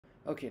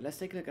Okay, let's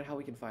take a look at how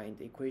we can find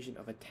the equation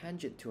of a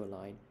tangent to a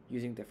line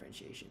using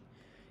differentiation.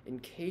 In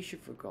case you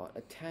forgot,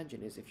 a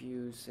tangent is if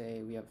you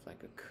say we have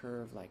like a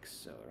curve like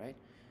so, right?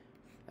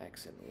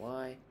 X and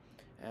Y.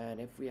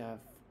 And if we have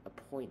a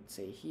point,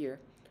 say here,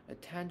 a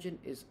tangent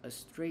is a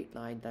straight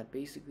line that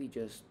basically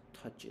just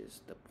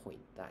touches the point,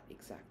 that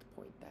exact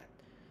point that.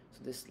 So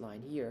this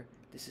line here,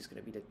 this is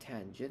going to be the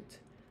tangent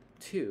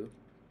to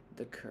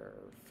the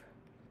curve.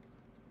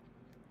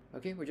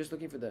 Okay, we're just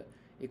looking for the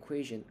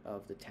equation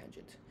of the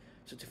tangent.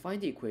 So to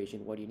find the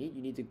equation, what do you need?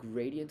 You need the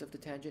gradient of the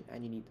tangent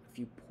and you need a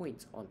few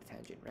points on the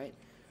tangent, right?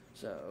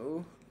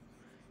 So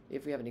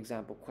if we have an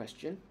example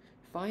question,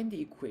 find the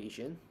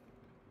equation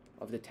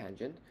of the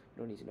tangent.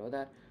 We don't need to know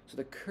that. So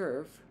the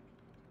curve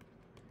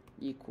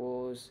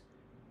equals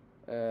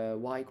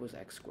y equals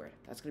x squared.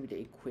 That's going to be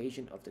the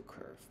equation of the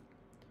curve.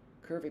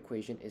 Curve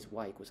equation is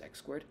y equals x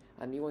squared.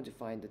 And we want to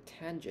find the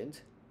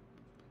tangent.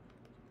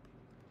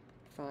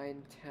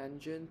 Find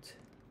tangent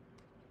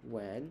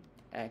when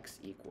x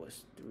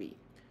equals 3.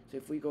 So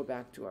if we go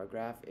back to our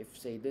graph, if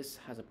say this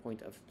has a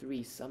point of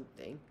 3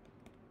 something,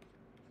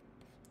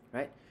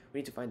 right? We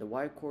need to find the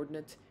y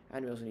coordinate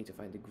and we also need to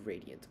find the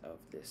gradient of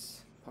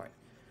this part.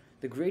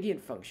 The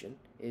gradient function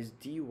is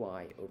dy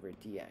over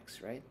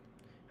dx, right?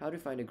 How to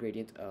find the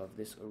gradient of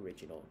this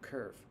original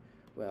curve?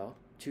 Well,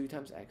 2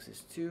 times x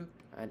is 2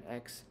 and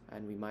x,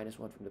 and we minus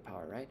 1 from the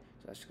power, right?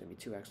 So that's going to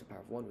be 2x to the power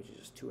of 1, which is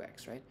just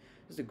 2x, right?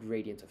 This is the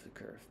gradient of the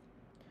curve.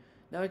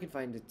 Now I can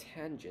find the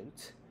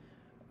tangent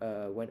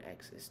when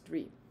x is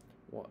 3.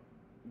 Well,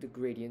 the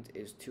gradient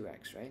is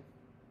 2x, right?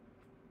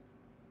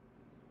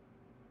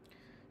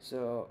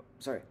 So,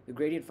 sorry, the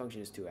gradient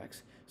function is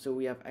 2x. So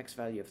we have x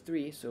value of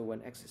 3. So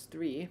when x is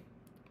 3,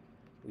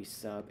 we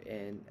sub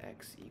in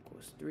x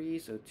equals 3.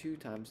 So 2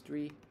 times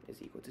 3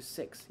 is equal to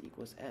 6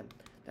 equals m.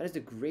 That is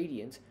the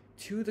gradient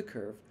to the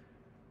curve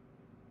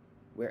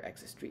where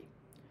x is 3.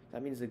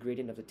 That means the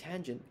gradient of the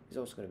tangent is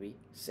also going to be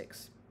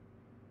 6,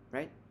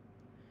 right?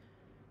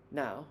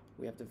 Now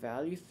we have the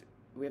value,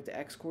 we have the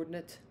x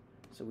coordinate,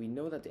 so we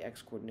know that the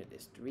x coordinate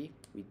is 3.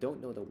 We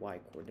don't know the y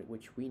coordinate,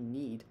 which we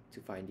need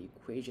to find the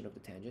equation of the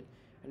tangent,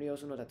 and we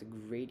also know that the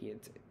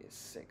gradient is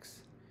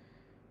 6.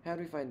 How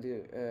do we find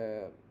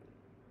the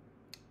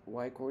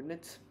y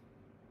coordinates?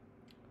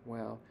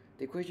 Well,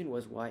 the equation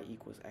was y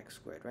equals x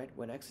squared, right?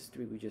 When x is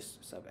 3, we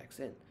just sub x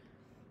in.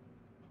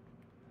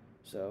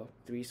 So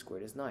 3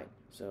 squared is 9.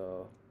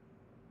 So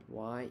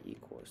y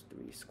equals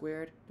 3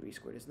 squared. 3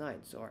 squared is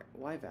 9. So our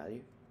y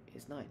value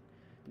is 9.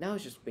 Now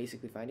it's just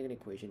basically finding an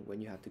equation when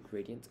you have the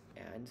gradient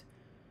and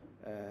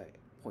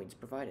points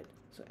provided.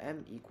 So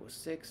m equals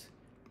 6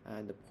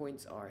 and the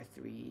points are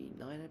 3,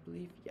 9, I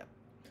believe. Yeah.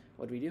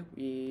 What do?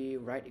 We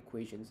write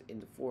equations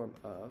in the form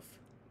of,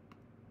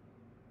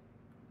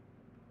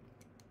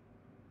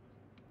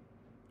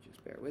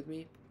 just bear with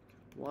me,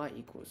 y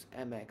equals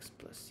mx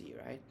plus c,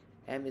 right?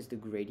 M is the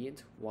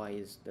gradient, y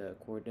is the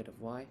coordinate of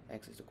y,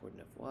 x is the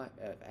coordinate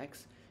of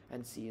x,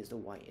 and c is the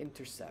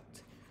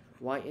y-intercept.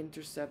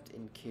 Y-intercept,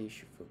 in case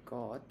you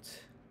forgot,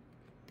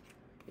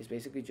 is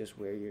basically just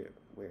where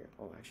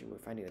oh, actually we're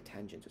finding a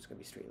tangent, so it's going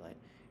to be a straight line.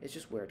 It's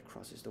just where it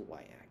crosses the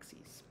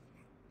y-axis.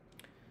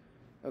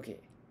 Okay,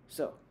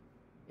 so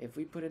if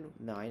we put in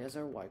 9 as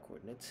our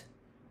y-coordinate,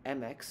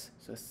 mx,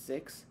 so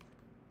 6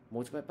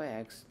 multiplied by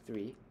x,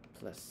 3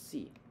 plus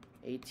c.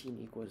 18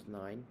 equals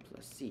 9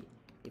 plus c.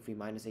 If we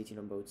minus 18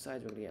 on both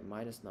sides, we're going to get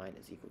minus 9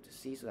 is equal to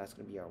c, so that's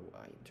going to be our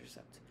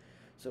y-intercept.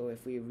 So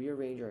if we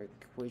rearrange our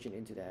equation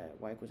into the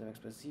y equals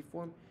mx plus c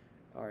form,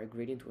 our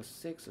gradient was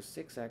 6, so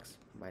 6x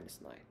minus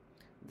 9.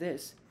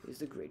 This is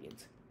the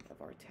gradient of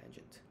our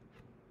tangent.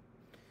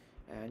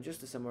 And just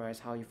to summarize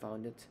how you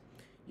found it,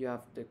 you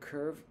have the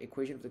curve,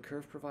 equation of the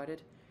curve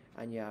provided,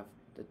 and you have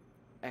the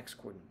x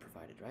coordinate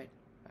provided, right?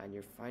 And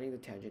you're finding the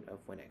tangent of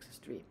when x is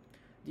 3.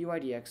 dy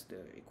dx,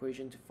 the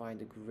equation to find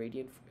the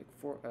gradient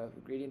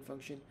gradient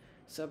function,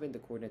 sub in the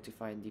coordinate to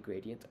find the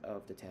gradient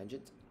of the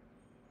tangent,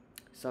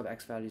 sub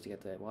x value to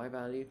get the y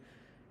value,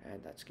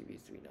 and that's give you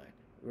 3, 9.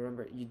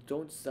 Remember, you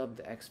don't sub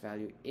the x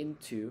value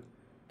into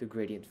the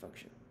gradient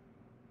function.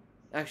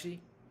 Actually,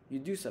 you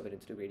do sub it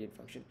into the gradient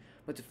function,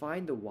 but to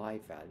find the y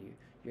value,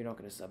 you're not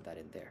going to sub that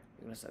in there.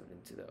 You're going to sub it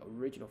into the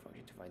original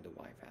function to find the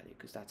y value,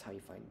 because that's how you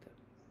find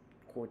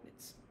the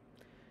coordinates.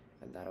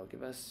 And that'll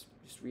give us,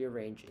 just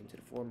rearrange into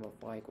the form of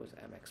y equals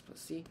mx plus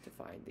c to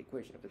find the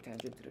equation of the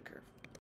tangent to the curve.